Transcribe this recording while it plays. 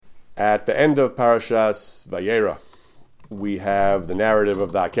At the end of Parashas Vayera, we have the narrative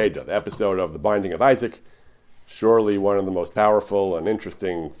of the Akedah, the episode of the binding of Isaac. Surely one of the most powerful and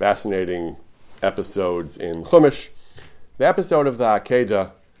interesting, fascinating episodes in Chumash. The episode of the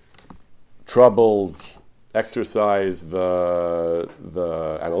Akedah troubled, exercised the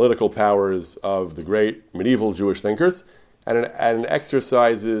analytical powers of the great medieval Jewish thinkers, and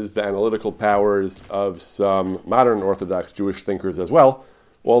exercises the analytical powers of some modern Orthodox Jewish thinkers as well,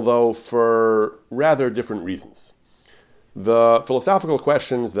 although for rather different reasons. The philosophical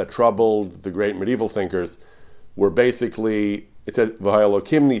questions that troubled the great medieval thinkers were basically, it said,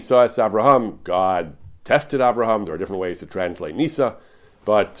 V'ha'elokim nisa'es Avraham, God tested Avraham. There are different ways to translate Nisa,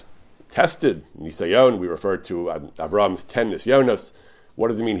 but tested, Nisayon, we refer to Avraham's 10 Nisyonos. What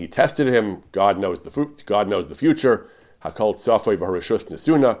does it mean he tested him? God knows the future. Hakol tzafoi v'harishus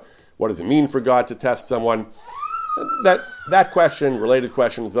nisuna. What does it mean for God to test someone? That question, related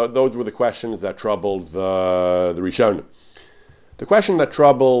questions, those were the questions that troubled the Rishonim. The question that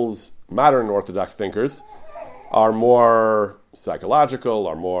troubles modern Orthodox thinkers are more psychological,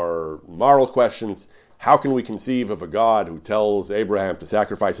 are more moral questions. How can we conceive of a God who tells Abraham to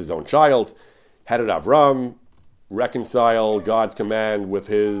sacrifice his own child? How did Avram reconcile God's command with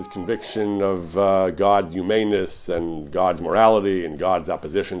his conviction of God's humaneness and God's morality and God's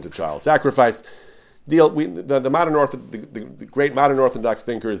opposition to child sacrifice? The great modern Orthodox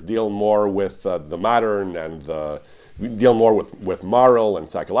thinkers deal more with the modern and deal more with moral and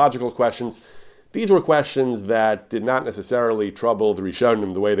psychological questions. These were questions that did not necessarily trouble the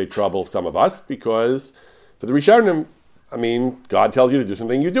Rishonim the way they trouble some of us, because for the Rishonim, God tells you to do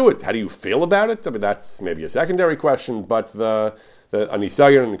something, you do it. How do you feel about it? That's maybe a secondary question, but the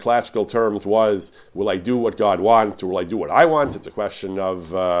anisayon in classical terms was, will I do what God wants, or will I do what I want? It's a question of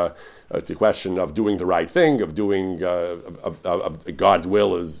doing the right thing, of doing of God's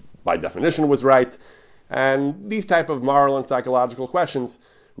will is by definition was right, and these type of moral and psychological questions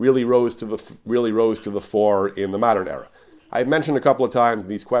really rose to the fore in the modern era. I've mentioned a couple of times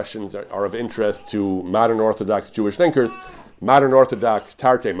these questions are of interest to modern Orthodox Jewish thinkers, modern Orthodox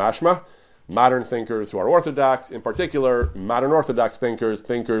Tarte Mashma, modern thinkers who are Orthodox, in particular modern Orthodox thinkers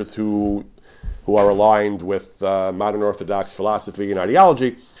who are aligned with modern Orthodox philosophy and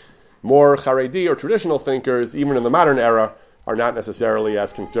ideology. More Haredi or traditional thinkers, even in the modern era, are not necessarily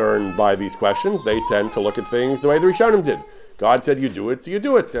as concerned by these questions. They tend to look at things the way the Rishonim did. God said you do it, so you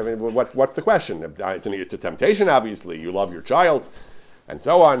do it. What's the question? It's a temptation, obviously. You love your child, and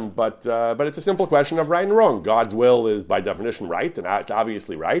so on. But it's a simple question of right and wrong. God's will is by definition right, and it's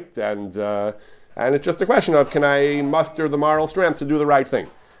obviously right. And it's just a question of, can I muster the moral strength to do the right thing?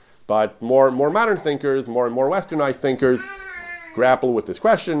 But more modern thinkers, more westernized thinkers, grapple with this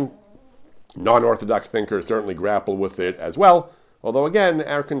question. Non-Orthodox thinkers certainly grapple with it as well. Although, again,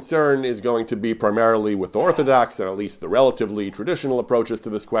 our concern is going to be primarily with the Orthodox, and at least the relatively traditional approaches to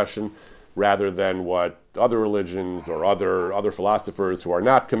this question, rather than what other religions or other philosophers who are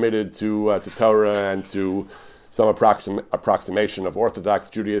not committed to Torah and to some approximation of Orthodox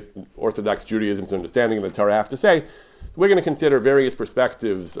Judaism's understanding of the Torah have to say. We're going to consider various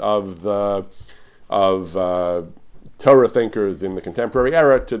perspectives of Torah thinkers in the contemporary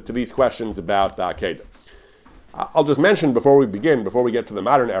era to these questions about the Akedah. I'll just mention before we get to the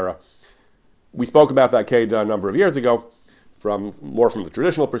modern era, we spoke about the Akedah a number of years ago, from the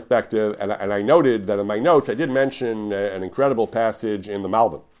traditional perspective, and I noted that in my notes I did mention an incredible passage in the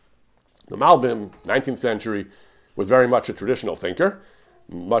Malbim. The Malbim, 19th century, was very much a traditional thinker.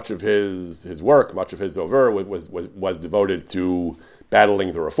 Much of his work, much of his over was devoted to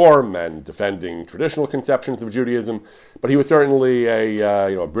battling the Reform and defending traditional conceptions of Judaism. But he was certainly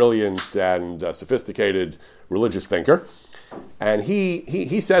a brilliant and sophisticated religious thinker. And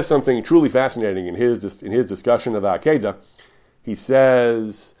he says something truly fascinating in his discussion of the Akedah. He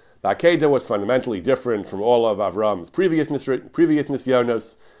says the Akedah was fundamentally different from all of Avram's previous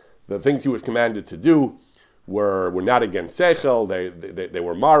nisyonos. The things he was commanded to do were not against seichel. They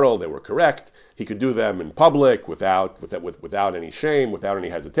were moral. They were correct. He could do them in public without any shame, without any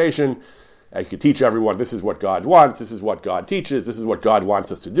hesitation. He could teach everyone, this is what God wants, this is what God teaches, this is what God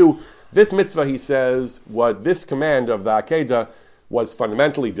wants us to do. This mitzvah, he says, this command of the Akedah was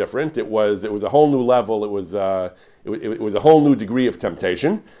fundamentally different. It was a whole new level. It was a whole new degree of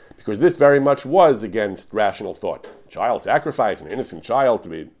temptation, because this very much was against rational thought. Child sacrifice, an innocent child to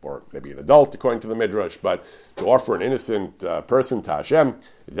be, or maybe an adult according to the Midrash, but to offer an innocent person to Hashem,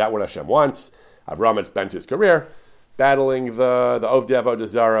 is that what Hashem wants? Avram had spent his career battling the Ovdei Avodah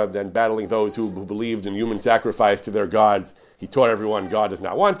Zarah, and battling those who believed in human sacrifice to their gods. He taught everyone God does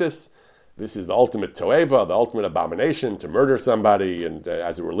not want this. This is the ultimate toeva, the ultimate abomination, to murder somebody and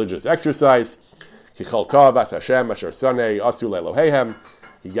as a religious exercise. Kichol tov as Hashem asher sonei asu leElohehem,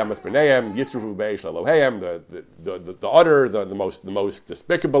 higamas b'neihem yisrufu b'eish leElohehem. The utter, the most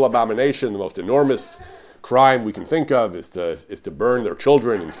despicable abomination, the most enormous crime we can think of is to burn their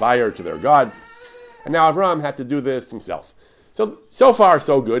children in fire to their gods. And now Avram had to do this himself. So far,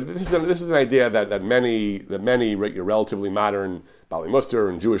 so good. This is an idea that many relatively modern Bali Musar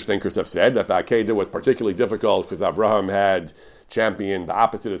and Jewish thinkers have said, that the Akedah was particularly difficult because Avraham had championed the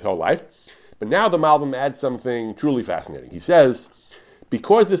opposite his whole life. But now the Malbim adds something truly fascinating. He says,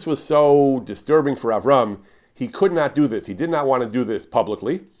 because this was so disturbing for Avram, he could not do this. He did not want to do this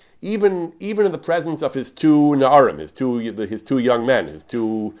publicly, even in the presence of his two Na'arim, his two young men, his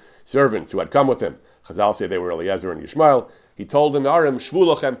two servants who had come with him. Chazal say they were Eliezer and Yishmael. He told the Na'arim,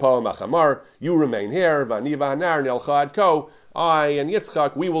 Shvu lochem po machamar, you remain here, v'ani v'hanar nelcha ad ko, I and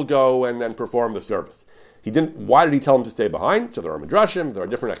Yitzchak, we will go and perform the service. Why did he tell him to stay behind? So there are midrashim, there are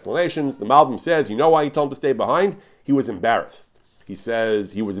different explanations. The Malbim says, you know why he told him to stay behind? He was embarrassed. He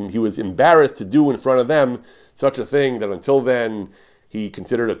says he was embarrassed to do in front of them such a thing that until then he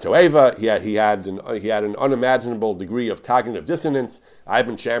considered a toeva. He had an unimaginable degree of cognitive dissonance. I've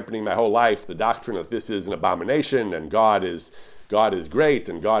been championing my whole life the doctrine that this is an abomination and God is great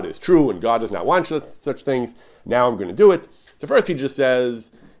and God is true and God does not want such things. Now I'm going to do it. So first he just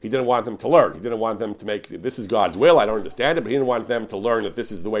says he didn't want them to learn. He didn't want them to make, this is God's will, I don't understand it, but he didn't want them to learn that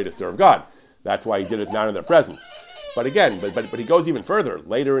this is the way to serve God. That's why he did it not in their presence. But again, but he goes even further.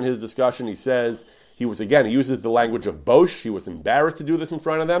 Later in his discussion he says, he uses the language of bosh. He was embarrassed to do this in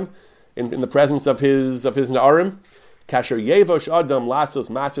front of them, in the presence of his Na'arim. Kasher yevosh adam lasos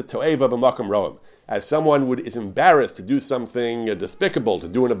matzah toeva b'makom roam. As someone is embarrassed to do something despicable, to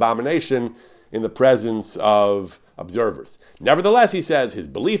do an abomination in the presence of observers. Nevertheless, he says, his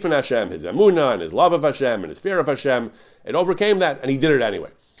belief in Hashem, his emunah, and his love of Hashem, and his fear of Hashem, it overcame that, and he did it anyway.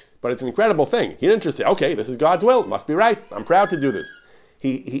 But it's an incredible thing. He didn't just say, okay, this is God's will, it must be right, I'm proud to do this.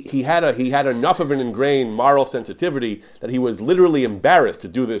 He had enough of an ingrained moral sensitivity that he was literally embarrassed to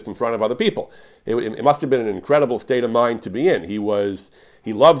do this in front of other people. It must have been an incredible state of mind to be in.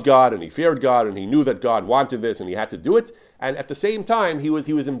 He loved God and he feared God and he knew that God wanted this and he had to do it. And at the same time, he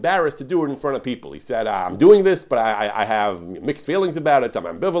was embarrassed to do it in front of people. He said, I'm doing this, but I have mixed feelings about it. I'm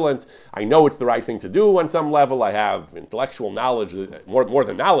ambivalent. I know it's the right thing to do on some level. I have intellectual knowledge, more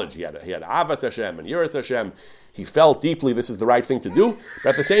than knowledge. He had Avas Hashem and Yiras Hashem. He felt deeply this is the right thing to do,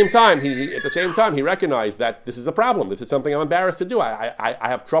 but at the same time, he recognized that this is a problem. This is something I'm embarrassed to do. I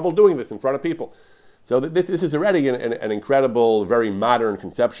have trouble doing this in front of people. So this is already an incredible, very modern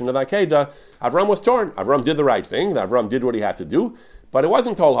conception of Akedah. Avram was torn. Avram did the right thing. Avram did what he had to do, but it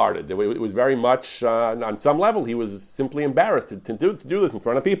wasn't wholehearted. It was very much, on some level, he was simply embarrassed to do this in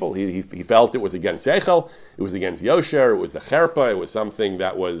front of people. He felt it was against Seichel, it was against Yosher, it was the Cherpa, it was something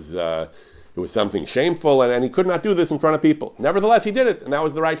that was... It was something shameful, and he could not do this in front of people. Nevertheless, he did it, and that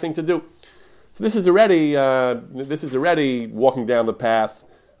was the right thing to do. So this is already walking down the path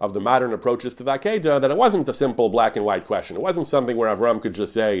of the modern approaches to the Akedah, that it wasn't a simple black and white question. It wasn't something where Avram could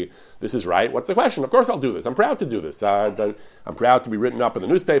just say, this is right, what's the question? Of course I'll do this. I'm proud to do this. I'm proud to be written up in the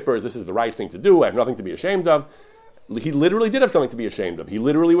newspapers. This is the right thing to do. I have nothing to be ashamed of. He literally did have something to be ashamed of. He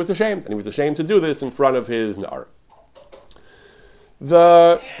literally was ashamed, and he was ashamed to do this in front of his Na'ar.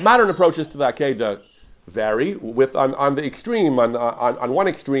 The modern approaches to the Akedah vary. On the extreme, on one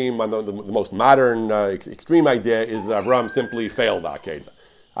extreme, the most modern extreme idea is that Avram simply failed the Akedah.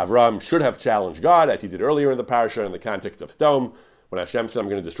 Avram should have challenged God, as he did earlier in the parasha in the context of Sodom. When Hashem said, I'm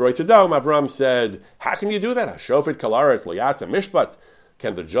going to destroy Sodom, Avram said, how can you do that? Hashofet kalaretz liyasa mishpat.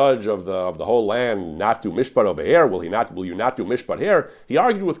 Can the judge of the whole land not do mishpat over here? Will you not do mishpat here? He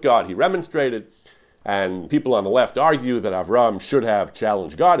argued with God. He remonstrated. And people on the left argue that Avram should have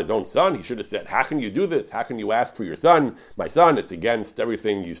challenged God, his own son. He should have said, how can you do this? How can you ask for your son? My son, it's against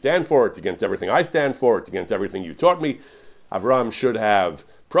everything you stand for. It's against everything I stand for. It's against everything you taught me. Avram should have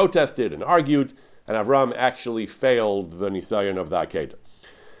protested and argued, and Avram actually failed the Nisayon of the Akedah.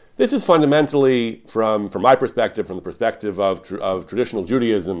 This is fundamentally, from my perspective, from the perspective of traditional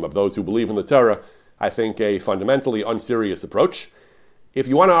Judaism, of those who believe in the Torah, I think a fundamentally unserious approach. If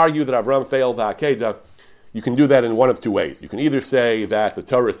you want to argue that Avram failed the Akedah, you can do that in one of two ways. You can either say that the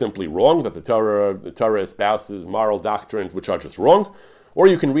Torah is simply wrong, that the Torah espouses moral doctrines which are just wrong, or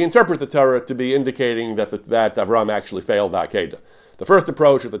you can reinterpret the Torah to be indicating that Avram actually failed the Akedah. The first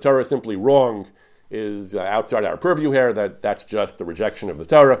approach, if the Torah is simply wrong, is outside our purview here, that's just a rejection of the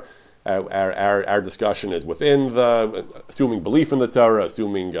Torah. Our discussion is within assuming belief in the Torah,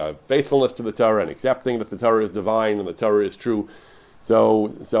 assuming faithfulness to the Torah, and accepting that the Torah is divine and the Torah is true.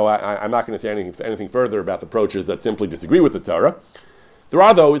 So I'm not going to say anything further about the approaches that simply disagree with the Torah. There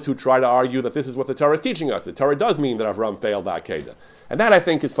are those who try to argue that this is what the Torah is teaching us. The Torah does mean that Avram failed the Akedah. And that, I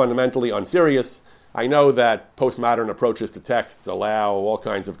think, is fundamentally unserious. I know that postmodern approaches to texts allow all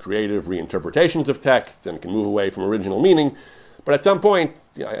kinds of creative reinterpretations of texts and can move away from original meaning. But at some point,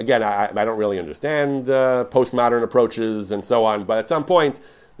 again, I don't really understand postmodern approaches and so on, but at some point,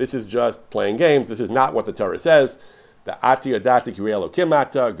 this is just playing games. This is not what the Torah says. The Ati Adati Kirelo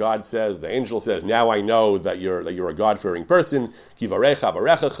Kimata, God says, the angel says, now I know that you're a God-fearing person. Kivarecha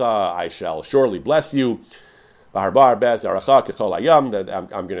Barechacha, I shall surely bless you. Baharbar Bez Aracha Kechol Ayam, that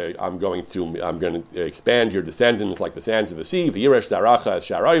I'm going to expand your descendants like the sands of the sea. V'yiresh Daracha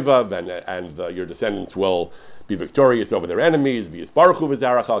Sharoivav, and your descendants will be victorious over their enemies. V'yisbaruchu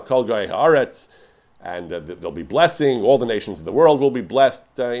V'zaracha Kol Goy Haaretz, and there'll be blessing. All the nations of the world will be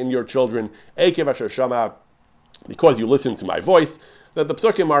blessed in your children. Ekev Asher Shama, because you listen to my voice. The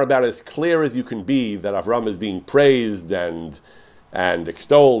psukim are about as clear as you can be that Avram is being praised and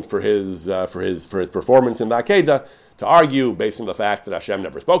extolled for his performance in the Akedah. To argue based on the fact that Hashem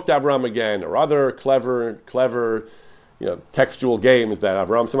never spoke to Avram again, or other clever textual games that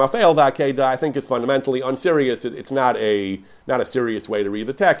Avram somehow failed the Akedah, I think is fundamentally unserious. It's not a serious way to read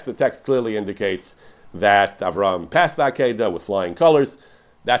the text. The text clearly indicates that Avram passed the Akedah with flying colors.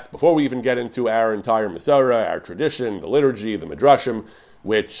 That's before we even get into our entire Masorah, our tradition, the liturgy, the Midrashim,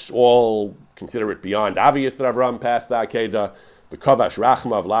 which all consider it beyond obvious that Avram passed the Akedah. The Kovash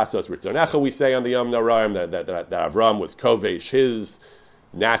Rachma of Lasos Ritzonecha, we say on the Yom Noraim, that Avram was Kovesh, his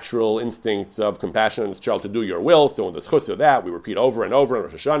natural instincts of compassion and child to do your will. So in the schus of that, we repeat over and over in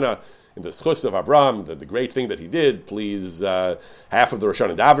Rosh Hashanah, in the schus of Avram, the great thing that he did, please, half of the Rosh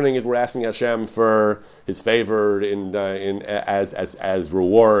Hashanah davening is we're asking Hashem for his favor as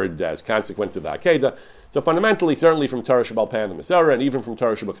reward, as consequence of the Akedah. So fundamentally, certainly from Torah Shebal Peh and the Masorah, and even from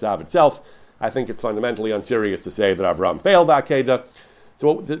Torah Shebuksav itself, I think it's fundamentally unserious to say that Avram failed the Akedah.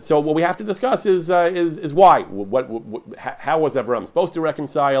 So what we have to discuss is why. How was Avram supposed to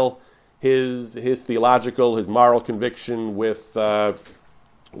reconcile his theological, his moral conviction with what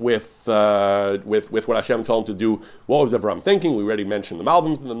Hashem told him to do? What was Avram thinking? We already mentioned the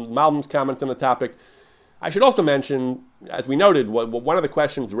Malbim's comments on the topic. I should also mention, as we noted, one of the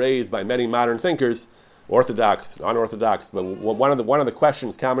questions raised by many modern thinkers, Orthodox, unorthodox, but one of the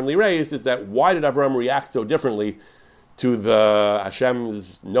questions commonly raised is that why did Avram react so differently to the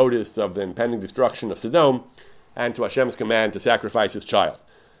Hashem's notice of the impending destruction of Sodom and to Hashem's command to sacrifice his child?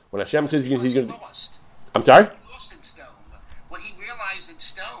 When Hashem says he's going to... I'm sorry? He lost in Sodom. What he realized in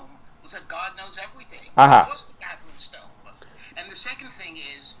Sodom was that God knows everything. Aha. He lost the battle in Sodom. And the second thing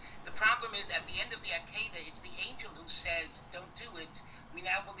is, the problem is at the end of the Akedah, it's the angel who says, don't do it. We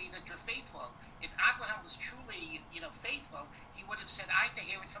now believe that you're faithful. If Abraham was truly, faithful, he would have said, I have to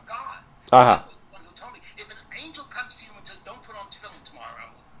hear it from God. Uh-huh. He was the one who told me. If an angel comes to you and says, don't put on tefillin tomorrow,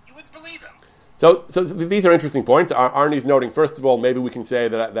 you wouldn't believe him. So these are interesting points. Arnie's noting, first of all, maybe we can say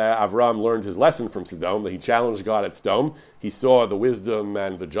that Avram learned his lesson from Sodom, that he challenged God at Sodom. He saw the wisdom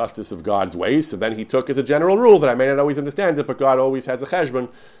and the justice of God's ways, so then he took as a general rule that I may not always understand it, but God always has a cheshbon.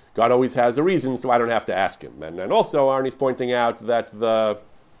 God always has a reason, so I don't have to ask him. And also, Arnie's pointing out that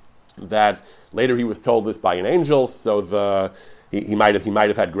later he was told this by an angel, so he might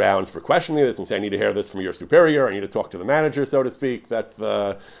have had grounds for questioning this and say, I need to hear this from your superior, I need to talk to the manager, so to speak.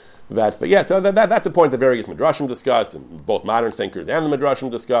 So that's a point that various Midrashim discuss, and both modern thinkers and the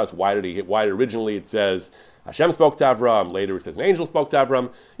Midrashim discuss. Why originally it says Hashem spoke to Avram, later it says an angel spoke to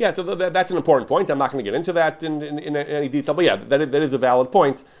Avram. Yeah, so that's an important point. I'm not going to get into that in any detail, but yeah, that is a valid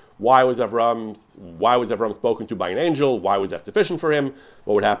point. Why was Avram spoken to by an angel? Why was that sufficient for him?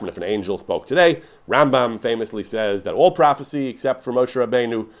 What would happen if an angel spoke today? Rambam famously says that all prophecy, except for Moshe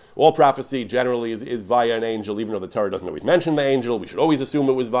Rabbeinu, all prophecy generally is via an angel, even though the Torah doesn't always mention the angel. We should always assume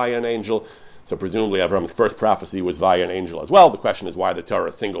it was via an angel. So presumably Avram's first prophecy was via an angel as well. The question is why the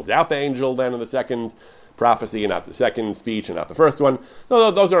Torah singles out the angel then in the second prophecy and not the second speech and not the first one.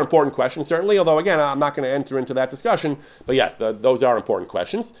 Those are important questions, certainly, although again, I'm not going to enter into that discussion. But yes, those are important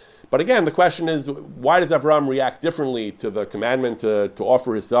questions. But again, the question is, why does Avram react differently to the commandment to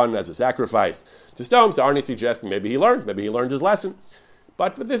offer his son as a sacrifice to Sodom? So Arnie suggests maybe he learned his lesson.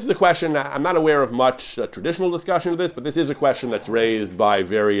 But this is a question, I'm not aware of much traditional discussion of this, but this is a question that's raised by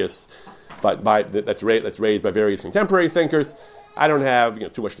various, that's raised by various contemporary thinkers. I don't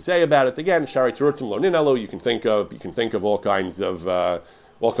have too much to say about it. Again, Shari Terutzim Lo Ninalo, you can think of all kinds of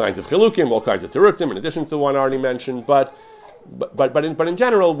chilukim, all kinds of terutzim, in addition to the one Arnie mentioned, But in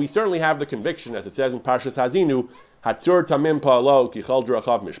general, we certainly have the conviction, as it says in Parshas Hazinu, Hatzur tamim pa'alo kichol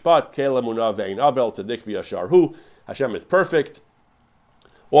drachav mishpat, kele munah ve'in abel tzadik v'yashar hu. Hashem is perfect.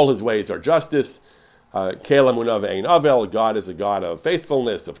 All his ways are justice. Kelam unav ein avel. God is a God of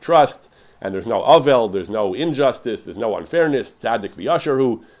faithfulness, of trust, and there's no avel, there's no injustice, there's no unfairness. Tzaddik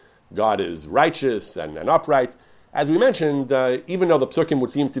v'yasharu. God is righteous and upright. As we mentioned, even though the psukim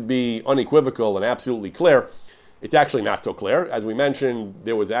would seem to be unequivocal and absolutely clear, it's actually not so clear. As we mentioned,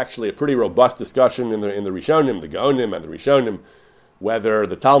 there was actually a pretty robust discussion in the Rishonim, the Gaonim and the Rishonim, whether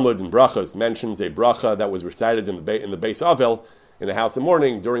the Talmud in Brachos mentions a bracha that was recited in the Beis Avel, in the house of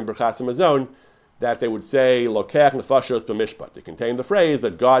mourning during Brachas Hamazon, that they would say Lokech nefashos b'mishpat. It contained the phrase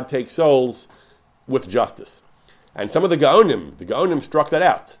that God takes souls with justice. And some of the Gaonim struck that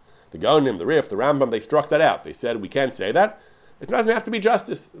out. The Gaonim, the Rif, the Rambam, they struck that out. They said we can't say that. It doesn't have to be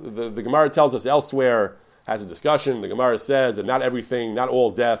justice. The Gemara tells us elsewhere, has a discussion. The Gemara says that not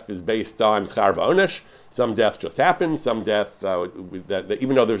all death is based on schar v'onesh. Some death just happens. Some death, that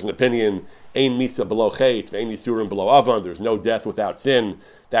even though there's an opinion, ein misa below chet, ein yisurim below avon, there's no death without sin,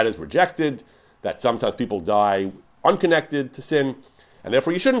 that is rejected. That sometimes people die unconnected to sin, and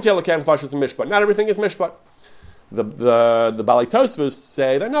therefore you shouldn't tell a ken fashos and mishpat. Not everything is mishpat. The Balei Tosfos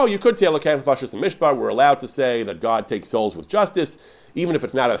say that no, you could tell a ken fashos and mishpat. We're allowed to say that God takes souls with justice, even if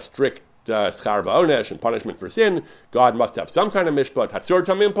it's not a strict schar v'onesh and punishment for sin. God must have some kind of mishpat. Hatzor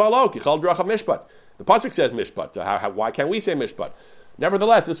tamim pa'alo kichal drachav mishpat. The pasuk says mishpat. Why can't we say mishpat?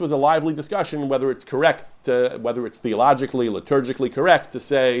 Nevertheless, this was a lively discussion whether it's correct, whether it's theologically, liturgically correct to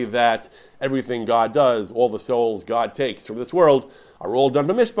say that everything God does, all the souls God takes from this world, are all done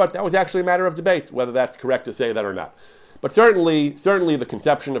by mishpat. That was actually a matter of debate, whether that's correct to say that or not. But certainly the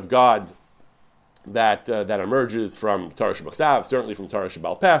conception of God that emerges from Torah Shebachsav, certainly from Torah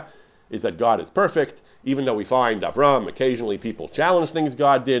Shebal Peh, is that God is perfect. Even though we find Avram, occasionally people challenge things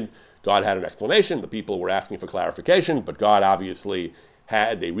God did. God had an explanation. The people were asking for clarification, but God obviously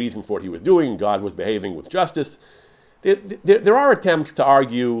had a reason for what he was doing. God was behaving with justice. There are attempts to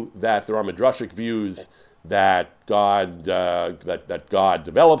argue that there are midrashic views that God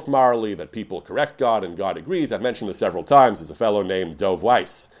develops morally, that people correct God, and God agrees. I've mentioned this several times. There's a fellow named Dov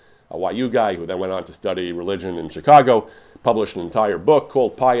Weiss, a YU guy who then went on to study religion in Chicago, published an entire book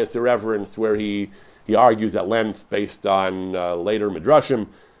called Pious Irreverence, where he argues at length, based on later midrashim,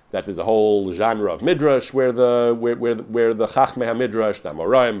 that there's a whole genre of midrash where the Chachmei HaMidrash, the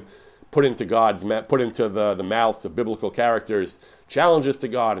Amoraim, put into the mouths of biblical characters challenges to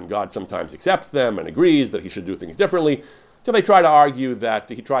God, and God sometimes accepts them and agrees that he should do things differently. So he tries to argue that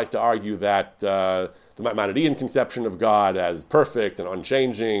the Maimonidean conception of God as perfect and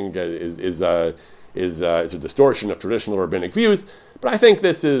unchanging is a distortion of traditional rabbinic views. But I think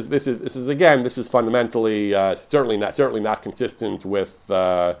this is fundamentally certainly not consistent with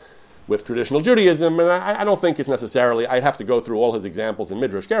traditional Judaism, and I don't think it's necessarily. I'd have to go through all his examples in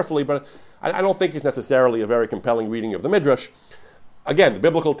Midrash carefully, but I don't think it's necessarily a very compelling reading of the Midrash. Again, the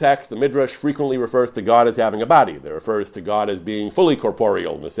biblical text, the Midrash, frequently refers to God as having a body. It refers to God as being fully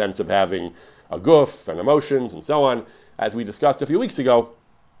corporeal in the sense of having a guf and emotions and so on. As we discussed a few weeks ago,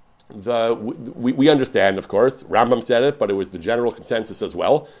 we understand, of course, Rambam said it, but it was the general consensus as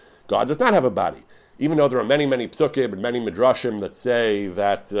well. God does not have a body. Even though there are many psukim and many midrashim that say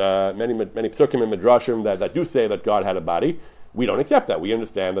that, many psukim and midrashim that do say that God had a body, we don't accept that. We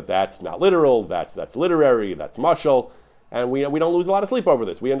understand that that's not literal, that's literary, that's mashal, and we don't lose a lot of sleep over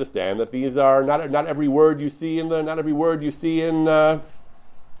this. We understand that these are not every word you see in Torah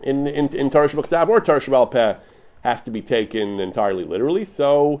Shebachsav or Torah Shebal Peh has to be taken entirely literally.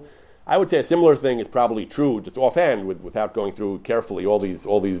 So I would say a similar thing is probably true, just offhand, without going through carefully all these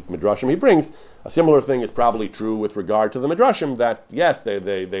midrashim he brings. A similar thing is probably true with regard to the midrashim, that yes, they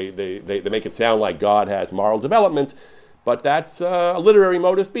make it sound like God has moral development, but that's a literary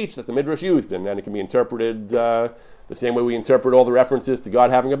mode of speech that the midrash used, and it can be interpreted the same way we interpret all the references to God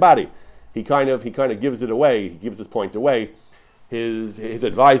having a body. He kind of gives it away. He gives this point away. His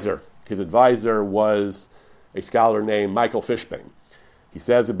advisor was a scholar named Michael Fishbane. He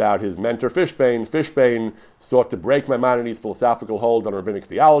says about his mentor Fishbane sought to break Maimonides' philosophical hold on rabbinic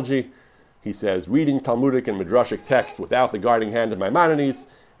theology. He says, reading Talmudic and Midrashic text without the guiding hand of Maimonides,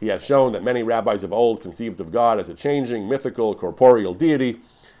 he has shown that many rabbis of old conceived of God as a changing, mythical, corporeal deity,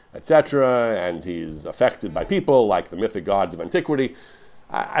 etc., and he's affected by people like the mythic gods of antiquity.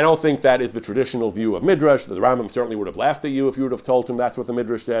 I don't think that is the traditional view of Midrash. The Rambam certainly would have laughed at you if you would have told him that's what the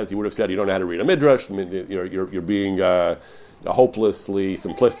Midrash says. He would have said, you don't know how to read a Midrash. You're being a hopelessly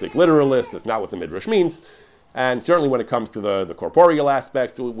simplistic literalist. That's not what the Midrash means. And certainly when it comes to the corporeal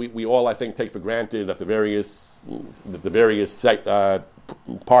aspect, we all, I think, take for granted that the various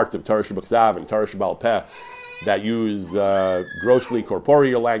parts of Torah Shebachsav and Torah Shebal Peh that use grossly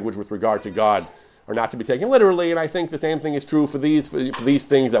corporeal language with regard to God are not to be taken literally, and I think the same thing is true for these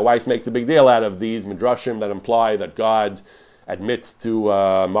things that Weiss makes a big deal out of, these midrashim that imply that God admits to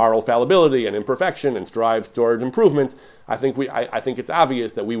moral fallibility and imperfection and strives toward improvement. I think it's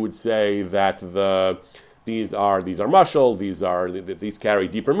obvious that we would say that these are mashal, these carry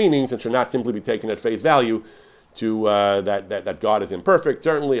deeper meanings and should not simply be taken at face value to that God is imperfect.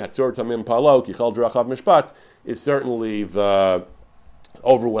 Certainly, Hatzur Tamim Palo Kichal Drachav Mishpat is certainly the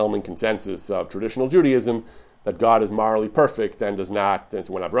overwhelming consensus of traditional Judaism that God is morally perfect and does not. And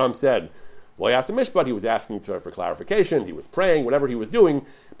so when Avraham said Lo Yasa Mishpat, he was asking for clarification. He was praying, whatever he was doing,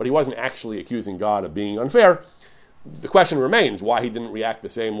 but he wasn't actually accusing God of being unfair. The question remains why he didn't react the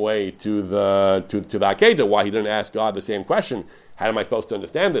same way to the Akedah, why he didn't ask God the same question. How am I supposed to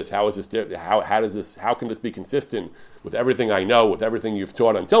understand this? How can this be consistent with everything I know, with everything you've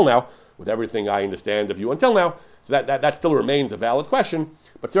taught until now, with everything I understand of you until now? So that still remains a valid question,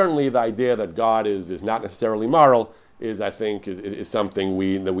 but certainly the idea that God is not necessarily moral is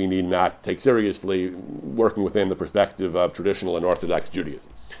something that we need not take seriously, working within the perspective of traditional and Orthodox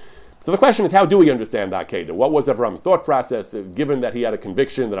Judaism. So the question is, how do we understand the Akedah? What was Avram's thought process, given that he had a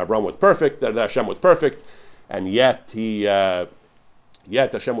conviction that Avram was perfect, that Hashem was perfect, and yet Hashem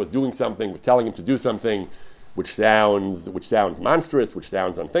was doing something, was telling him to do something which sounds monstrous, which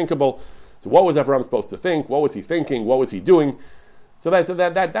sounds unthinkable. So what was Avram supposed to think? What was he thinking? What was he doing? So that's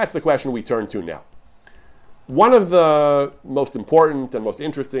the question we turn to now. One of the most important and most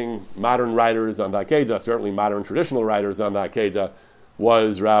interesting modern writers on the Akedah, certainly modern traditional writers on the Akedah,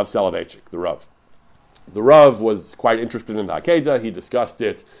 was Rav Soloveitchik, the Rav. The Rav was quite interested in the Akedah. He discussed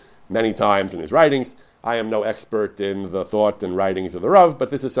it many times in his writings. I am no expert in the thought and writings of the Rav,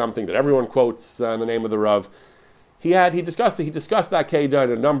 but this is something that everyone quotes in the name of the Rav. He discussed the Akedah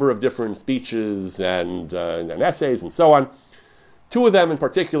in a number of different speeches and essays and so on. Two of them in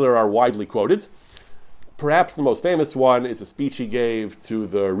particular are widely quoted. Perhaps the most famous one is a speech he gave to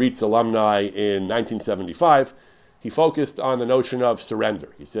the RIETS alumni in 1975. He focused on the notion of surrender.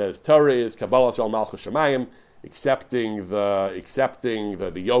 He says, Torah is Kabbalah Shel Malchus Shamayim, accepting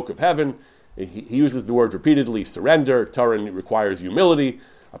the yoke of heaven. He uses the word repeatedly, surrender. Torah requires humility.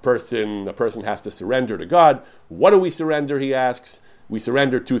 A person has to surrender to God. What do we surrender, he asks? We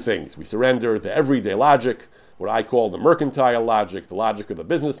surrender two things. We surrender the everyday logic, what I call the mercantile logic, the logic of the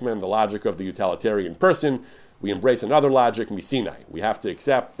businessman, the logic of the utilitarian person. We embrace another logic, Misinai. We have to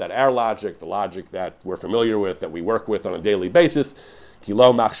accept that our logic, the logic that we're familiar with, that we work with on a daily basis,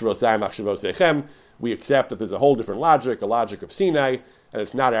 Kilo machshavosai machshavosechem, we accept that there's a whole different logic, a logic of Sinai, and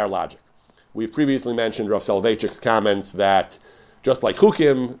it's not our logic. We've previously mentioned Rav Soloveitchik's comments that just like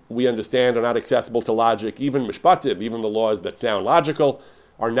Chukim, we understand are not accessible to logic. Even Mishpatim, even the laws that sound logical,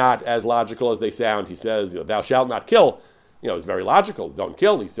 are not as logical as they sound. He says, thou shalt not kill. It's very logical. Don't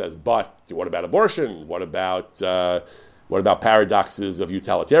kill. He says, but what about abortion? What about paradoxes of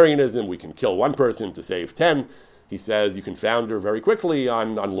utilitarianism? We can kill one person to save 10. He says you can founder very quickly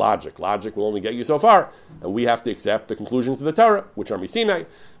on logic. Logic will only get you so far, and we have to accept the conclusions of the Torah, which are Misinai.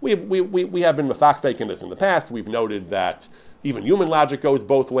 We have been mefakfek in this in the past. We've noted that even human logic goes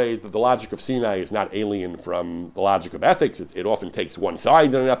both ways, that the logic of Sinai is not alien from the logic of ethics. It often takes one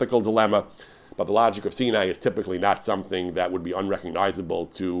side in an ethical dilemma. But the logic of Sinai is typically not something that would be unrecognizable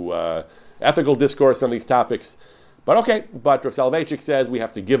to ethical discourse on these topics. But Rav Soloveitchik says we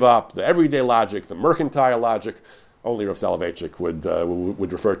have to give up the everyday logic, the mercantile logic. Only Rav Soloveitchik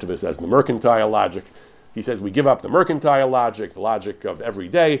would refer to this as the mercantile logic. He says we give up the mercantile logic, the logic of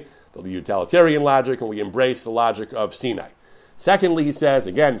everyday, the utilitarian logic, and we embrace the logic of Sinai. Secondly, he says,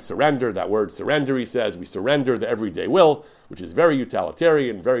 again, surrender, that word surrender, he says, we surrender the everyday will, which is very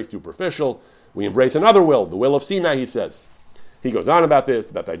utilitarian, very superficial. We embrace another will, the will of Sinai, he says. He goes on about this,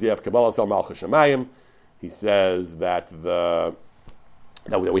 about the idea of Kabbalah Shel Malchus Shamayim. He says that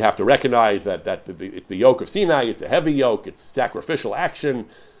we have to recognize that it's the yoke of Sinai, it's a heavy yoke, it's sacrificial action.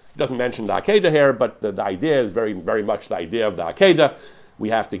 He doesn't mention the Akedah here, but the idea is very, very much the idea of the Akedah. We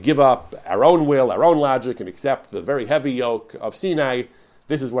have to give up our own will, our own logic, and accept the very heavy yoke of Sinai.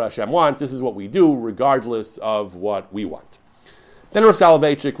 This is what Hashem wants, this is what we do, regardless of what we want. Then Rav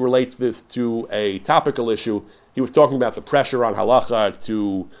Soloveitchik relates this to a topical issue. He was talking about the pressure on halacha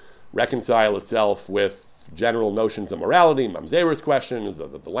to reconcile itself with general notions of morality. Mamzerah's questions, the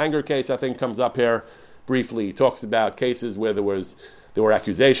Langer case, I think, comes up here briefly. He talks about cases where there were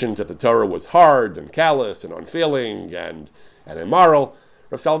accusations that the Torah was hard and callous and unfeeling and immoral.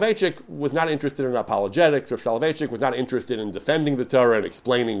 Rav Soloveitchik was not interested in apologetics. Rav Soloveitchik was not interested in defending the Torah and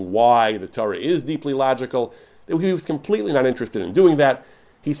explaining why the Torah is deeply logical. He was completely not interested in doing that.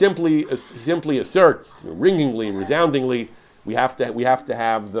 He simply asserts, ringingly and resoundingly, We have to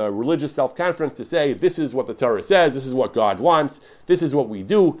have the religious self-confidence to say, this is what the Torah says, this is what God wants, this is what we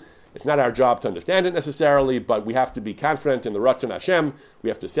do. It's not our job to understand it necessarily, but we have to be confident in the Ratzon Hashem. We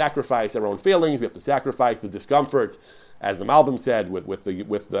have to sacrifice our own feelings. We have to sacrifice the discomfort, as the Malbim said, with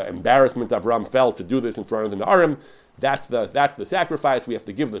the embarrassment Avram felt to do this in front of the Na'arim. That's the sacrifice. We have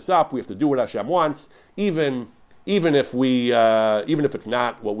to give this up. We have to do what Hashem wants, even if it's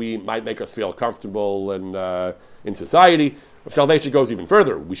not what we might make us feel comfortable in society. Rav Soloveitchik goes even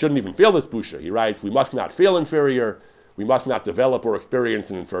further. We shouldn't even feel this busha. He writes, we must not feel inferior. We must not develop or experience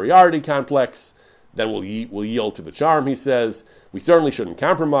an inferiority complex. Then we'll yield to the charm, he says. We certainly shouldn't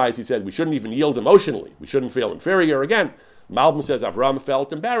compromise. He says we shouldn't even yield emotionally. We shouldn't feel inferior. Again, Malbim says Avram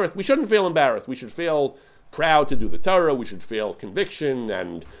felt embarrassed. We shouldn't feel embarrassed. We should feel proud to do the Torah. We should feel conviction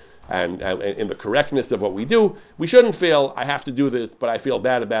and in the correctness of what we do. We shouldn't feel, I have to do this, but I feel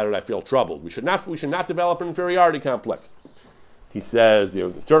bad about it, I feel troubled. We should not develop an inferiority complex. He says,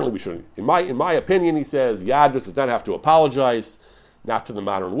 certainly we shouldn't. In my opinion, he says, Yadrus does not have to apologize, not to the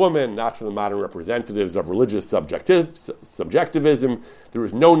modern woman, not to the modern representatives of religious subjectivism. There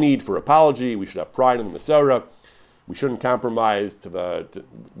is no need for apology. We should have pride in the Masorah. We shouldn't compromise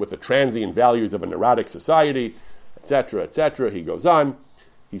with the transient values of a neurotic society, etc., etc. He goes on.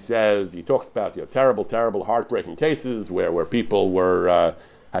 He says, he talks about terrible, terrible, heartbreaking cases where people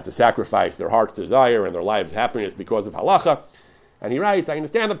had to sacrifice their heart's desire and their lives' happiness because of halacha. And he writes, I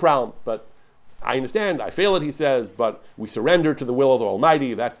understand the problem, but I feel it, he says, but we surrender to the will of the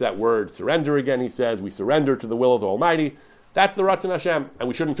Almighty. That's that word, surrender again, he says. We surrender to the will of the Almighty. That's the Ratzon Hashem. And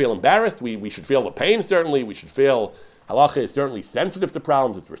we shouldn't feel embarrassed. We should feel the pain, certainly. We should feel halacha is certainly sensitive to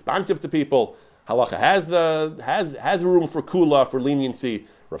problems. It's responsive to people. Halacha has room for kula, for leniency.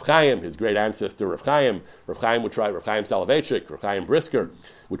 Rav Chaim, his great ancestor, Rav Chaim Soloveitchik, Rav Chaim Brisker,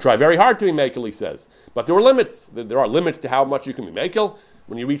 would try very hard to be makel, he says. But there were limits. There are limits to how much you can be makel.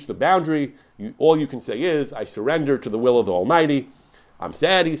 When you reach the boundary, all you can say is, I surrender to the will of the Almighty. I'm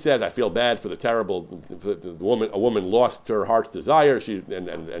sad, he says. I feel bad for the woman. A woman lost her heart's desire,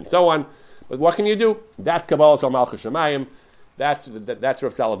 and so on. But what can you do? That Kabbalah Sal Malchus Shemayim. That's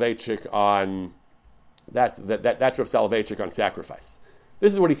Rav Soloveitchik on. That's Rav Soloveitchik on sacrifice.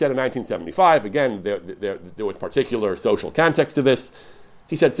 This is what he said in 1975. Again, there was particular social context to this.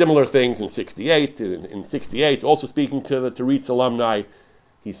 He said similar things in 68. In 68, also speaking to the Teritz alumni,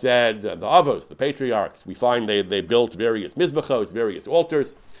 he said the Avos, the patriarchs, we find they built various mizbachos, various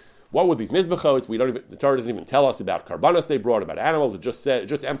altars. What were these mizbachos? The Torah doesn't even tell us about karbanos they brought, about animals. It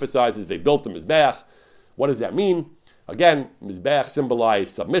just emphasizes they built the mizbeach. What does that mean? Again, mizbeach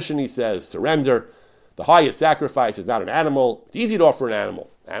symbolized submission, he says, surrender. The highest sacrifice is not an animal. It's easy to offer an animal.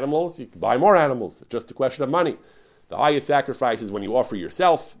 Animals, you can buy more animals. It's just a question of money. The highest sacrifice is when you offer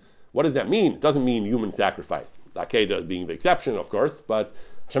yourself. What does that mean? It doesn't mean human sacrifice. Akeda being the exception, of course, but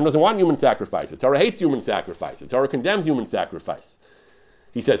Hashem doesn't want human sacrifice. The Torah hates human sacrifice. The Torah condemns human sacrifice.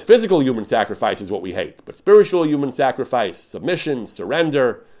 He says physical human sacrifice is what we hate, but spiritual human sacrifice, submission,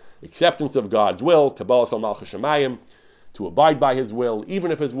 surrender, acceptance of God's will, Kabbalah Sal Malchus Shemayim, to abide by His will,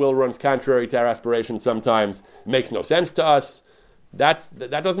 even if His will runs contrary to our aspirations sometimes, it makes no sense to us. That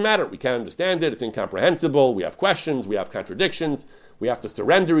doesn't matter. We can't understand it. It's incomprehensible. We have questions. We have contradictions. We have to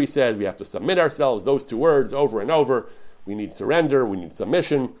surrender, he says. We have to submit ourselves. Those two words over and over. We need surrender. We need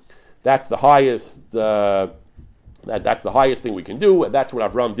submission. That's the highest. That's the highest thing we can do. And that's what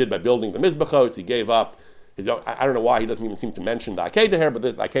Avram did by building the mizbachos. He gave up his own. I don't know why he doesn't even seem to mention the Akedah here, but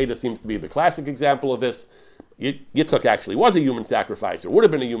the Akedah seems to be the classic example of this. Yitzchak actually was a human sacrifice, or would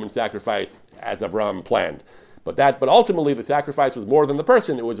have been a human sacrifice as Avram planned. But ultimately the sacrifice was more than the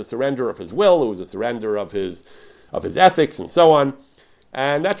person. It was a surrender of his will. It was a surrender of his ethics and so on.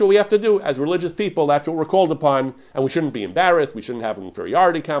 And that's what we have to do as religious people. That's what we're called upon. And we shouldn't be embarrassed. We shouldn't have an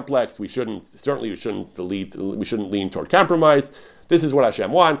inferiority complex. We shouldn't lean toward compromise. This is what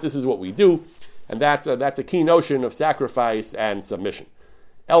Hashem wants. This is what we do. And that's a key notion of sacrifice and submission.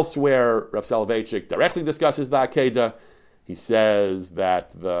 Elsewhere, Rav Soloveitchik directly discusses the Akedah. He says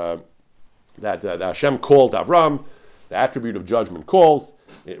that Hashem called Avram. The attribute of judgment calls.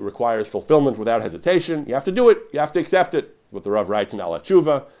 It requires fulfillment without hesitation. You have to do it. You have to accept it. What the Rav writes in Al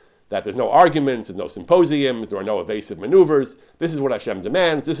HaTshuva, that there's no arguments, there's no symposiums, there are no evasive maneuvers. This is what Hashem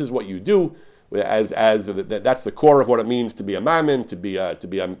demands. This is what you do. That's the core of what it means to be a mammon, to be an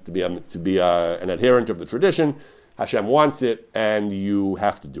adherent of the tradition. Hashem wants it, and you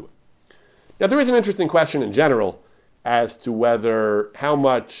have to do it. Now, there is an interesting question in general as to how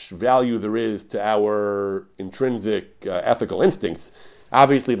much value there is to our intrinsic ethical instincts.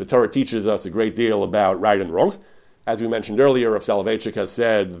 Obviously, the Torah teaches us a great deal about right and wrong. As we mentioned earlier, Rav Soloveitchik has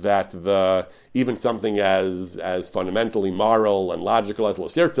said that even something as fundamentally moral and logical as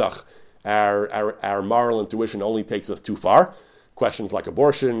Losirtzach, our moral intuition only takes us too far. Questions like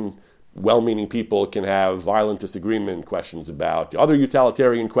abortion, well-meaning people can have violent disagreement, questions about other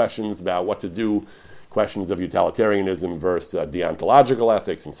utilitarian questions about what to do, questions of utilitarianism versus deontological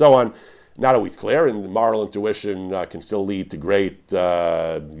ethics, and so on. Not always clear, and moral intuition can still lead to great,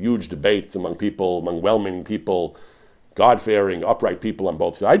 huge debates among people, among well-meaning people, God-fearing, upright people on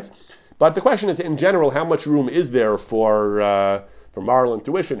both sides. But the question is, in general, how much room is there for moral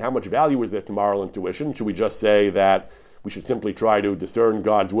intuition? How much value is there to moral intuition? Should we just say that we should simply try to discern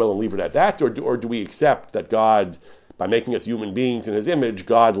God's will and leave it at that? Or do we accept that God, by making us human beings in His image,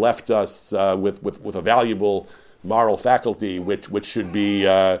 God left us with a valuable moral faculty which should be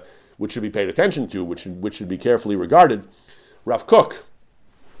paid attention to, which should be carefully regarded? Rav Kook,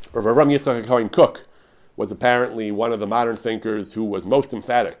 or Rav Yitzchak Cohen Kook, was apparently one of the modern thinkers who was most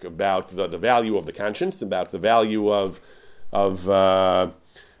emphatic about the value of the conscience, about the value of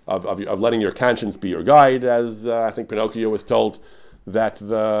letting your conscience be your guide, as I think Pinocchio was told. Rav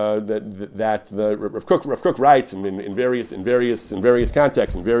Kook writes in various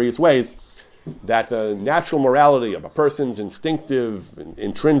contexts, in various ways, that the natural morality of a person's instinctive,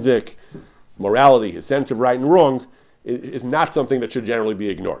 intrinsic morality, his sense of right and wrong, is not something that should generally be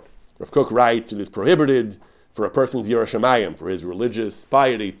ignored. Rav Kook writes, it is prohibited for a person's Yirah Shamayim, for his religious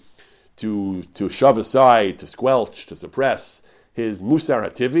piety, to shove aside, to squelch, to suppress his Musar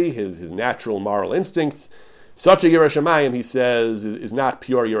HaTivi, his natural moral instincts. Such a Yirah Shamayim, he says, is not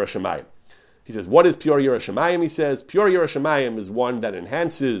pure Yirah Shamayim. He says, what is pure Yirah Shamayim? He says, pure Yirah Shamayim is one that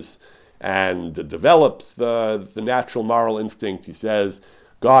enhances and develops the natural moral instinct. He says,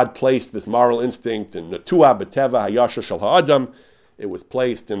 God placed this moral instinct in Netua B'Teva Hayashar Shel Ha'adam. It was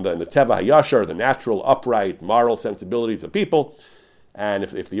placed in the Teva Hayashar, the natural, upright, moral sensibilities of people. And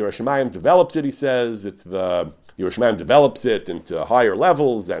if the Yirah Shamayim develops it, he says, the Yirah Shamayim develops it into higher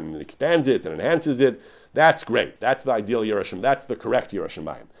levels and expands it and enhances it, that's great. That's the ideal Yirah Shamayim. That's the correct Yirah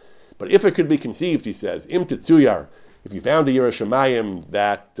Shamayim. But if it could be conceived, he says, Im Tetzuyar, if you found a Yirah Shamayim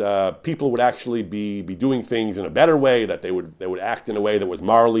that people would actually be doing things in a better way, that they would act in a way that was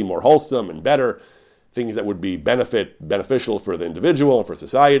morally more wholesome and better, things that would be beneficial for the individual and for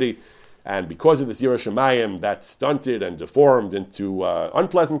society, and because of this Yirah Shamayim that's stunted and deformed into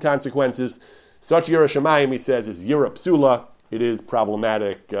unpleasant consequences, such Yirah Shamayim, he says, is Yirah Psula. It is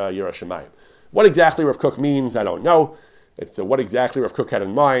problematic Yirah Shamayim. What exactly Rav Kook means, I don't know. It's what exactly Rav Kook had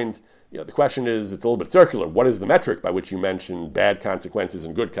in mind. The question is, it's a little bit circular. What is the metric by which you mention bad consequences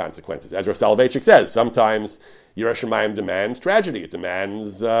and good consequences? As Rav Soloveitchik says, sometimes Yirah Shamayim demands tragedy. It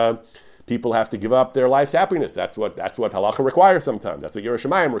demands people have to give up their life's happiness. That's what halacha requires sometimes. That's what Yirah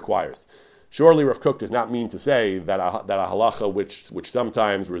Shamayim requires. Surely Rav Kook does not mean to say that a halacha which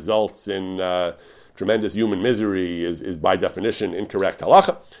sometimes results in tremendous human misery is by definition incorrect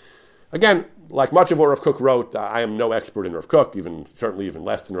halacha. Again, like much of what Rav Kook wrote, I am no expert in Rav Kook, certainly even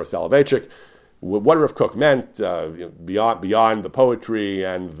less than Rav Soloveitchik. What Rav Kook meant, beyond the poetry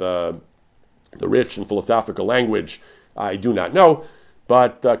and the rich and philosophical language, I do not know.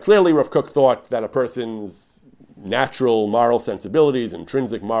 But clearly Rav Kook thought that a person's natural moral sensibilities,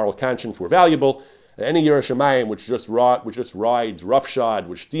 intrinsic moral conscience were valuable. Any Yirah Shamayim which just rides roughshod,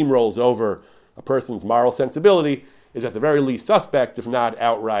 which steamrolls over a person's moral sensibility, is at the very least suspect, if not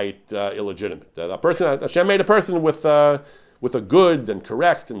outright illegitimate. Hashem made a person with a good and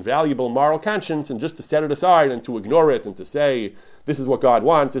correct and valuable moral conscience, and just to set it aside and to ignore it and to say, this is what God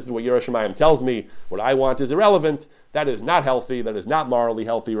wants, this is what Yirah Shamayim tells me, what I want is irrelevant, that is not healthy, that is not morally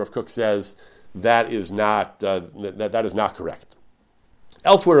healthy. Rav Kook says that is not correct.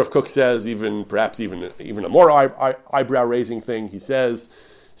 Elsewhere, Rav Kook says, perhaps even a more eyebrow-raising thing, he says,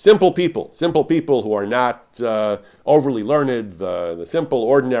 simple people who are not overly learned, the simple,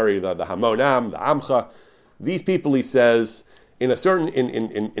 ordinary, the Hamonam, the Amcha, these people, he says, in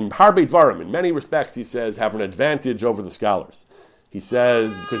Harbei Dvarim, in many respects, he says, have an advantage over the scholars. He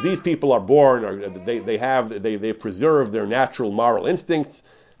says, because these people are born, they preserve their natural moral instincts,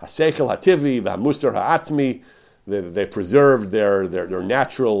 Haseichel HaTivi, the Hamusar HaAtzmi, they preserved their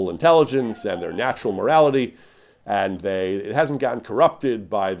natural intelligence and their natural morality, and it hasn't gotten corrupted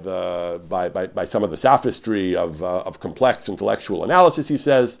by some of the sophistry of complex intellectual analysis. He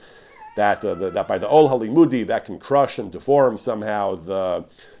says that by the Ol Halimudi that can crush and deform somehow the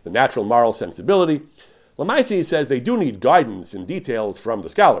natural moral sensibility. Lamaisi, he says, they do need guidance and details from the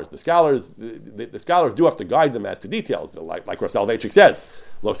scholars. The scholars do have to guide them as to details, like Rav Soloveitchik says.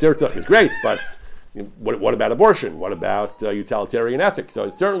 Lo Sirtzach is great, but what about abortion? What about utilitarian ethics? So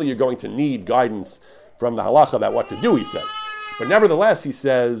certainly you're going to need guidance halacha about what to do, he says. But nevertheless, he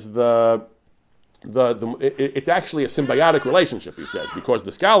says it's actually a symbiotic relationship, he says, because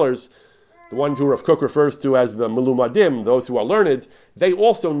the scholars, the ones who Rav Kook refers to as the melumadim, those who are learned, they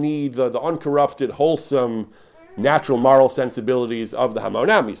also need the uncorrupted, wholesome, natural moral sensibilities of the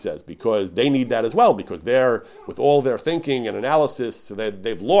Hamonam, he says, because they need that as well, because they're, with all their thinking and analysis,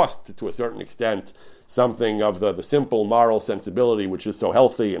 they've lost, to a certain extent, something of the simple moral sensibility, which is so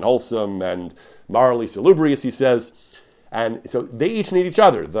healthy and wholesome and morally salubrious, he says. And so they each need each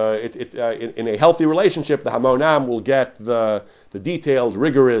other. In a healthy relationship, the Hamonam will get the detailed,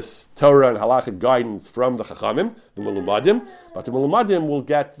 rigorous Torah and halachic guidance from the Chachamim, the Melumadim, but the Melumadim will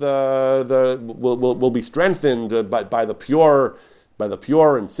get will be strengthened by the pure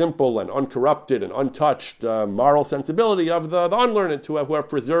and simple and uncorrupted and untouched moral sensibility of the unlearned who have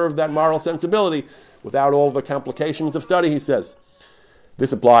preserved that moral sensibility without all the complications of study, he says.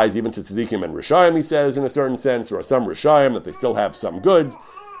 This applies even to tzaddikim and rishayim, he says, in a certain sense. There are some rishayim that they still have some good,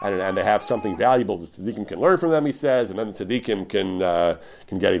 and they have something valuable that tzaddikim can learn from them, he says, and then the tzaddikim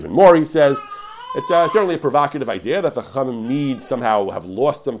can get even more, he says. It's certainly a provocative idea that the Chachamim have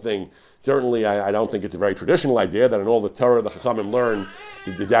lost something. Certainly, I don't think it's a very traditional idea that in all the Torah the Chachamim learn,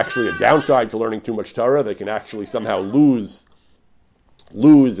 there's actually a downside to learning too much Torah. They can actually somehow lose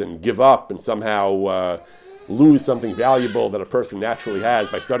and give up and somehow lose something valuable that a person naturally has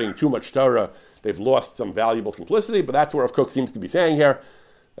by studying too much Torah. They've lost some valuable simplicity, but that's what Rav Kook seems to be saying here.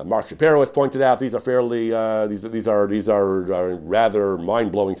 Mark Shapiro has pointed out these are fairly these are rather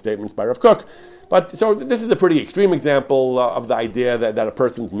mind-blowing statements by Rav Kook. But so this is a pretty extreme example of the idea that a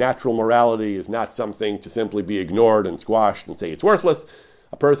person's natural morality is not something to simply be ignored and squashed and say it's worthless.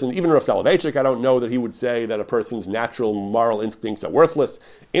 A person, even Rav Soloveitchik, I don't know that he would say that a person's natural moral instincts are worthless.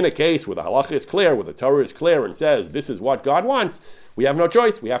 In a case where the halacha is clear, where the Torah is clear and says this is what God wants, we have no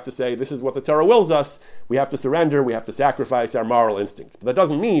choice. We have to say this is what the Torah wills us. We have to surrender. We have to sacrifice our moral instincts. But that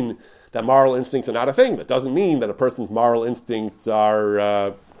doesn't mean that moral instincts are not a thing. That doesn't mean that a person's moral instincts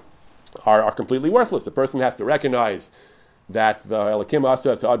are completely worthless. A person has to recognize that the Elokim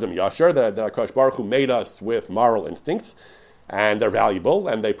Asa Adam Yasher, that HaKadosh Baruch Hu made us with moral instincts, and they're valuable,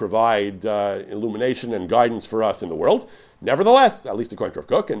 and they provide illumination and guidance for us in the world. Nevertheless, at least according to Rav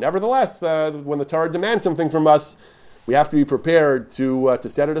Kook, and nevertheless, when the Torah demands something from us, we have to be prepared to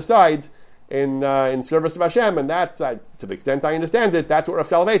set it aside in service of Hashem, and that's, to the extent I understand it, that's what Rav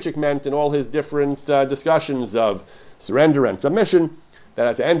Soloveitchik meant in all his different discussions of surrender and submission, that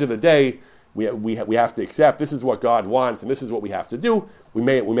at the end of the day, we have to accept this is what God wants, and this is what we have to do. We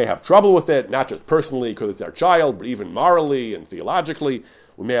may have trouble with it, not just personally because it's our child, but even morally and theologically.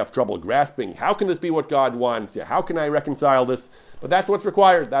 We may have trouble grasping, how can this be what God wants? How can I reconcile this? But that's what's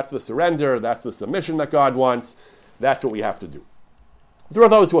required. That's the surrender. That's the submission that God wants. That's what we have to do. There are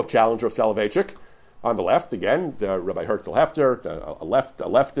those who have challenged Rav Soloveitchik on the left. Again, Rabbi Herzl Hefter,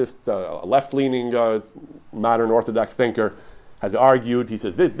 a left-leaning modern Orthodox thinker, has argued, he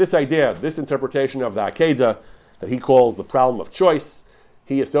says, this idea, this interpretation of the Akedah that he calls the problem of choice,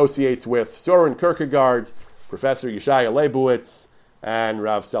 he associates with Soren Kierkegaard, Professor Yeshaya Leibowitz, and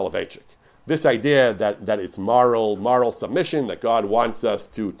Rav Soloveitchik. This idea that it's moral submission, that God wants us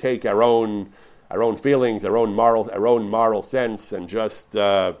to take our own feelings, our own moral sense, and just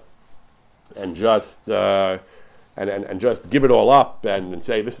give it all up and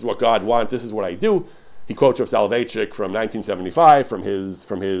say this is what God wants, this is what I do. He quotes Rav Soloveitchik from 1975, from his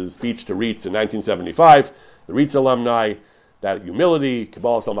speech to Rietz in 1975, the Rietz alumni, that humility,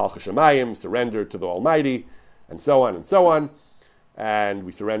 Kabbalah Sal Malchus Shemayim, surrender to the Almighty, and so on and so on. And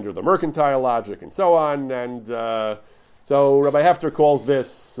we surrender the mercantile logic, and so on. And so Rabbi Hefter calls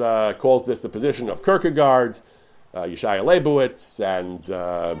this the position of Kierkegaard, Yeshaya Leibowitz, and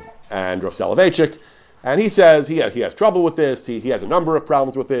Rav Soloveitchik. And he says he has trouble with this. He has a number of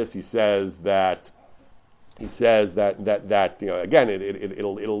problems with this. He says that again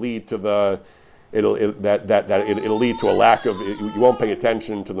it'll lead to a lack of, you won't pay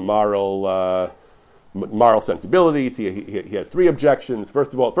attention to the moral sensibilities. He has three objections.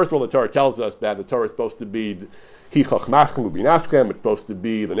 First of all, the Torah tells us that the Torah is supposed to be it's supposed to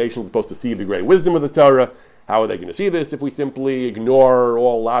be, the nation is supposed to see the great wisdom of the Torah. How are they going to see this if we simply ignore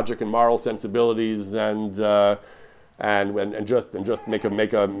all logic and moral sensibilities and just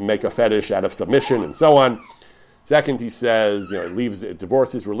make a fetish out of submission and so on? Second, he says, it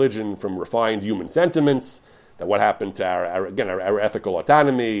divorces religion from refined human sentiments. That what happened to our ethical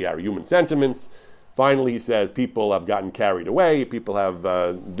autonomy, our human sentiments. Finally, he says people have gotten carried away. People have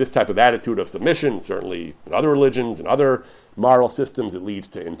this type of attitude of submission. Certainly, in other religions and other moral systems, it leads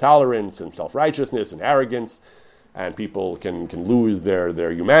to intolerance and self-righteousness and arrogance. and people can lose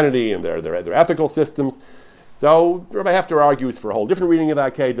their humanity and their ethical systems. So Rabbi Hefter argues for a whole different reading of the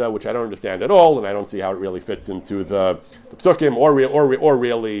Akedah, which I don't understand at all, and I don't see how it really fits into the Psukim,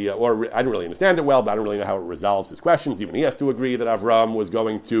 I don't really understand it well, but I don't really know how it resolves his questions. Even he has to agree that Avram was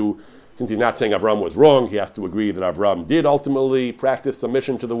going to, since he's not saying Avram was wrong, he has to agree that Avram did ultimately practice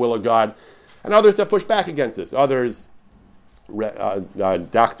submission to the will of God. And others have pushed back against this. Others,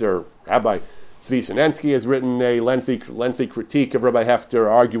 Dr. Rabbi Tzvi Sinensky has written a lengthy critique of Rabbi Hefter,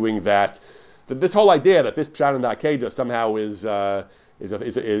 arguing that this whole idea that this Pshat in the Akedah somehow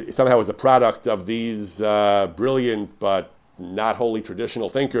is a product of these brilliant but not wholly traditional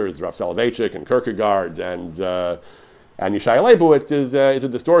thinkers, Rav Soloveitchik and Kierkegaard and Yeshaya Leibowitz, is a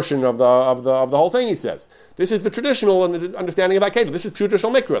distortion of the whole thing. He says this is the traditional understanding of Akedah. This is Pshuta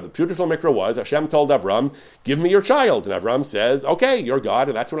Mikra. The Pshuta Mikra was Hashem told Avram, "Give me your child," and Avram says, "Okay, you're God,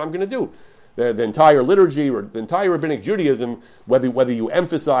 and that's what I'm going to do." The entire liturgy, or the entire rabbinic Judaism, whether you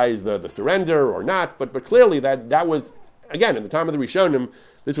emphasize the surrender or not, but clearly that was, again, in the time of the Rishonim,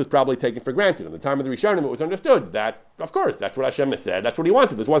 this was probably taken for granted. In the time of the Rishonim, it was understood that, of course, that's what Hashem has said, that's what he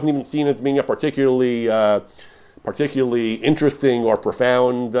wanted. This wasn't even seen as being a particularly interesting or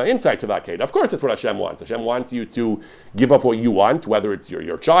profound insight to that Akedah. Of course, that's what Hashem wants. Hashem wants you to give up what you want, whether it's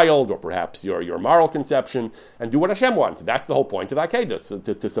your child or perhaps your moral conception, and do what Hashem wants. That's the whole point of that Akedah, so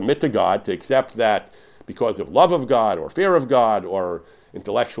to submit to God, to accept that because of love of God or fear of God or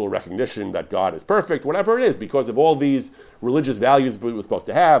intellectual recognition that God is perfect, whatever it is, because of all these religious values we're supposed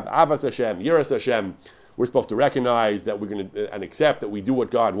to have, Avas Hashem, Yiras Hashem, we're supposed to recognize that we're going to and accept that we do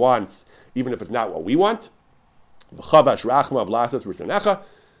what God wants, even if it's not what we want. That's what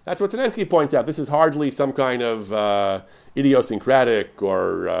Sinensky points out. This is hardly some kind of idiosyncratic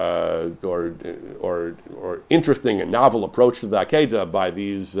or interesting and novel approach to the Akedah by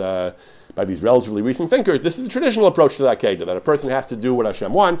these relatively recent thinkers. This is the traditional approach to the Akedah, that a person has to do what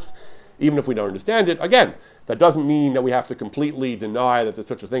Hashem wants, even if we don't understand it. Again, that doesn't mean that we have to completely deny that there's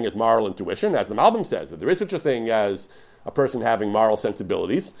such a thing as moral intuition, as the Malbim says, that there is such a thing as a person having moral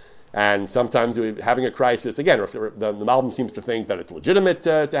sensibilities. And sometimes having a crisis, again, the Malbim seems to think that it's legitimate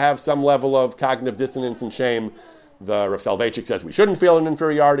to have some level of cognitive dissonance and shame. The Rav Soloveitchik says we shouldn't feel an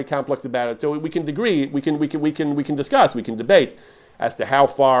inferiority complex about it. So we can discuss, we can debate as to how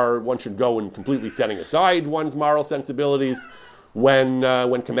far one should go in completely setting aside one's moral sensibilities when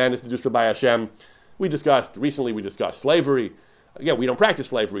commanded to do so by Hashem. We discussed slavery. Again, we don't practice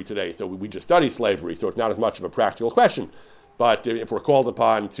slavery today, so we just study slavery, so it's not as much of a practical question. But if we're called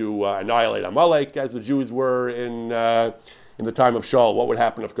upon to annihilate Amalek, as the Jews were in the time of Shaul, what would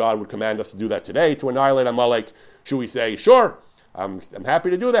happen if God would command us to do that today, to annihilate Amalek? Should we say, sure, I'm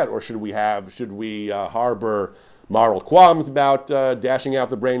happy to do that, or should we harbor moral qualms about dashing out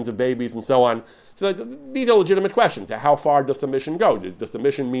the brains of babies and so on? So these are legitimate questions. How far does submission go? Does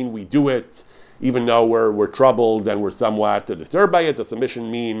submission mean we do it even though we're troubled and we're somewhat disturbed by it? Does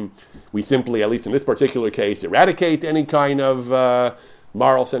submission mean we simply, at least in this particular case, eradicate any kind of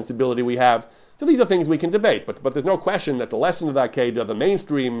moral sensibility we have? So these are things we can debate, but there's no question that the lesson of the Akedah, the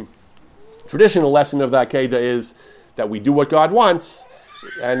mainstream traditional lesson of the Akedah, is that we do what God wants,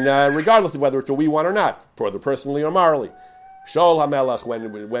 and regardless of whether it's what we want or not, whether personally or morally. Shaul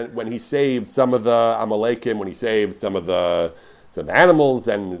HaMelech, when he saved some of the Amalekim, when he saved some of the animals,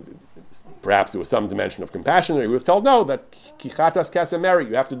 and perhaps there was some dimension of compassion, he was told, no, that kichatas kasameri,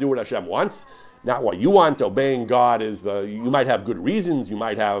 you have to do what Hashem wants, not what you want. Obeying God you might have good reasons, you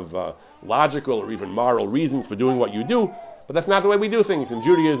might have logical or even moral reasons for doing what you do, but that's not the way we do things. In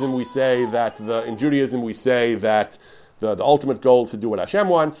Judaism, we say that the ultimate goal is to do what Hashem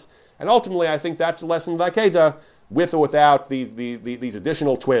wants, and ultimately, I think that's the lesson of the Akedah, with or without these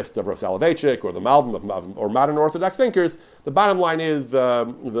additional twists of Rav Soloveitchik or the Malbim or modern Orthodox thinkers. The bottom line is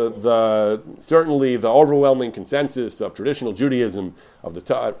certainly the overwhelming consensus of traditional Judaism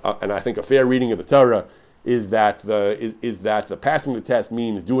and I think a fair reading of the Torah is that the passing the test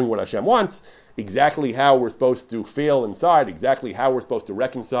means doing what Hashem wants. Exactly how we're supposed to feel inside, exactly how we're supposed to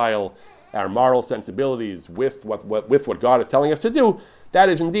reconcile our moral sensibilities with what God is telling us to do. That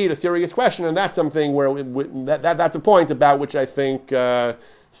is indeed a serious question, and that's something where that's a point about which I think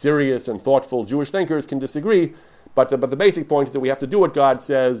serious and thoughtful Jewish thinkers can disagree. But the basic point is that we have to do what God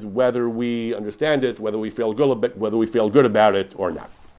says, whether we understand it, whether we feel good about it or not.